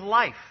somebody's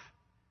life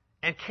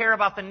and care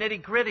about the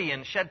nitty-gritty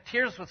and shed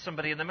tears with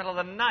somebody in the middle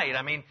of the night.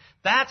 I mean,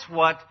 that's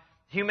what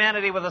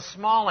humanity with a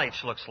small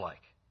h looks like.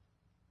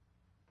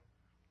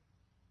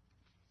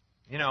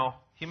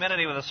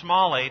 Humanity with a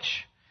small h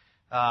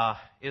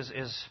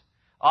is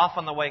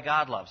often the way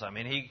God loves. I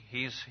mean,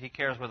 he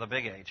cares with a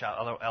big H,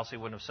 else He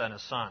wouldn't have sent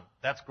His Son.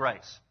 That's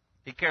grace.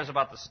 He cares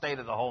about the state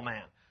of the whole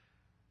man.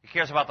 He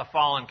cares about the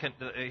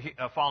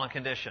fallen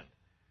condition.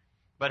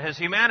 But His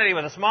humanity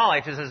with a small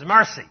h is His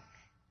mercy.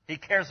 He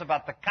cares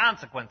about the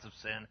consequence of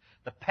sin,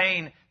 the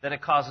pain that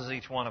it causes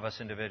each one of us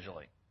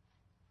individually.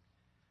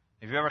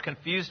 If you're ever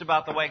confused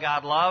about the way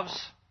God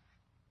loves,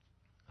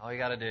 all you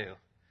got to do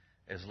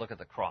is look at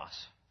the cross.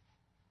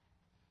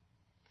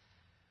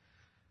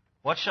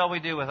 What shall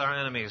we do with our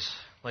enemies,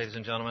 ladies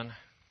and gentlemen?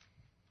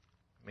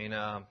 I mean,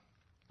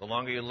 the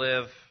longer you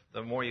live,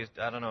 the more you,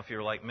 I don't know if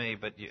you're like me,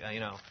 but you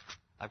know,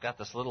 I've got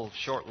this little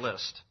short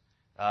list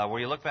where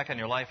you look back on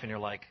your life and you're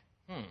like,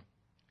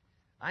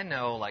 I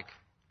know like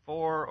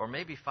 4 or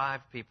maybe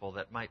 5 people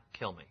that might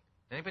kill me.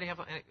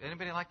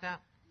 Anybody like that?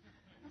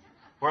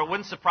 Where it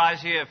wouldn't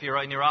surprise you if you're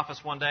in your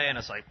office one day and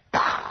it's like,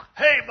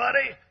 hey,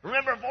 buddy,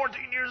 remember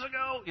 14 years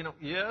ago? You know,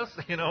 yes,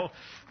 you know.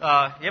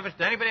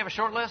 Anybody have a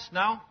short list?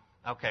 No?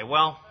 Okay,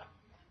 well,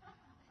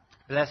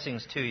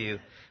 blessings to you.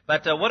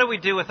 But what do we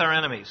do with our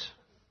enemies?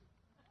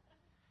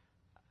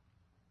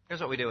 Here's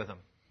what we do with them.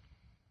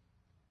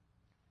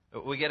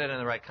 We get it in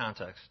the right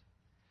context.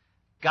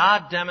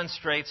 God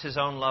demonstrates His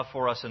own love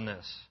for us in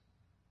this.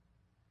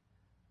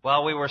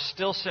 While we were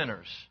still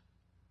sinners,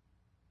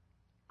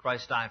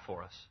 Christ died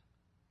for us.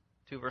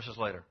 2 verses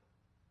later.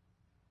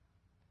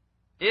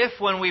 If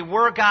when we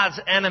were God's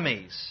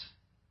enemies,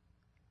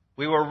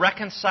 we were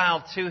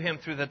reconciled to Him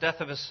through the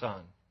death of His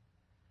Son,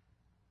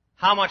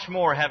 how much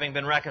more, having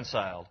been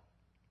reconciled,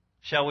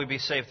 shall we be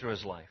saved through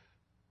His life?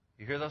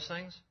 You hear those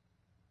things?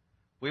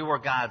 We were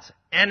God's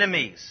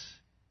enemies.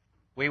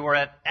 We were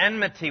at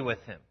enmity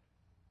with Him.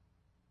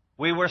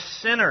 We were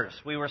sinners.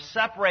 We were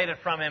separated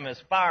from Him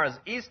as far as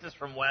east is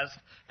from west.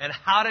 And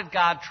how did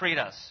God treat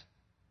us?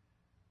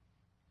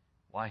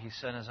 Why, He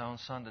sent His own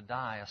Son to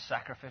die a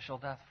sacrificial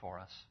death for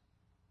us.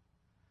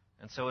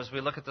 And so as we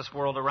look at this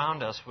world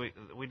around us,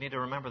 we need to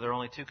remember there are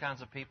only 2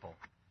 kinds of people.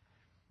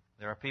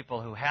 There are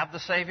people who have the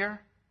Savior,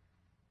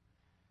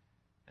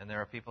 and there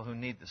are people who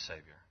need the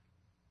Savior.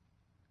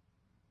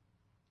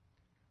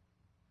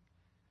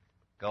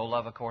 Go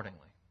love accordingly.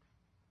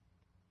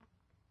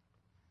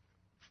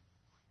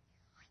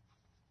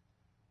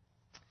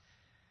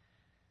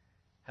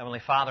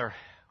 Heavenly Father,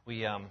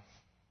 we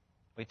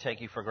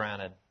take You for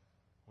granted.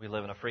 We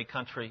live in a free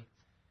country,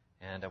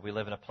 and we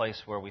live in a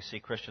place where we see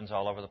Christians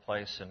all over the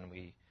place, and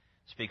we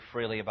speak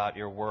freely about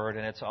Your Word,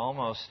 and it's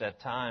almost at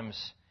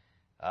times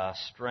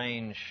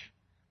strange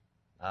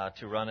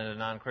to run into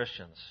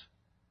non-Christians.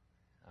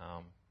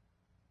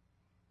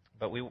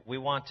 But we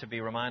want to be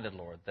reminded,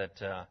 Lord,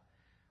 that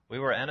we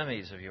were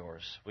enemies of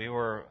Yours. We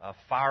were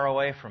far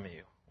away from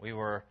You. We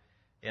were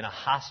in a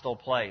hostile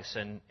place,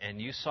 and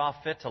You saw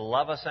fit to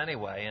love us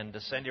anyway and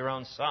to send Your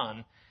own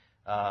Son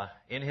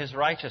in His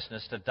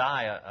righteousness to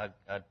die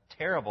a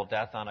terrible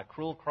death on a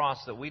cruel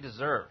cross that we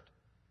deserved.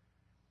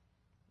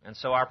 And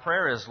so our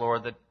prayer is,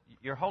 Lord, that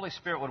Your Holy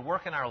Spirit would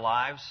work in our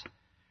lives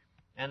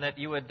and that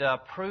You would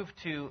prove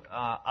to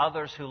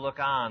others who look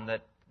on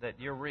that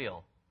You're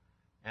real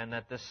and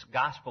that this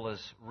gospel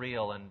is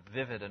real and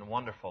vivid and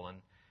wonderful. And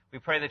we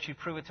pray that You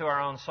prove it to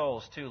our own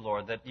souls too,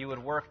 Lord, that You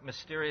would work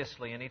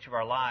mysteriously in each of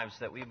our lives,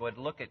 that we would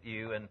look at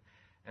You and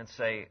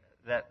say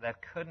that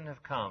couldn't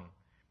have come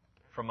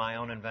from my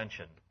own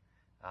invention.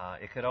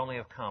 It could only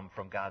have come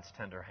from God's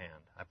tender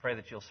hand. I pray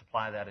that You'll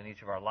supply that in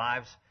each of our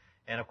lives.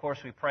 And, of course,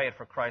 we pray it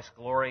for Christ's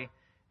glory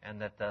and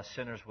that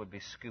sinners would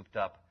be scooped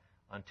up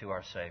unto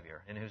our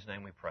Savior, in whose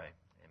name we pray.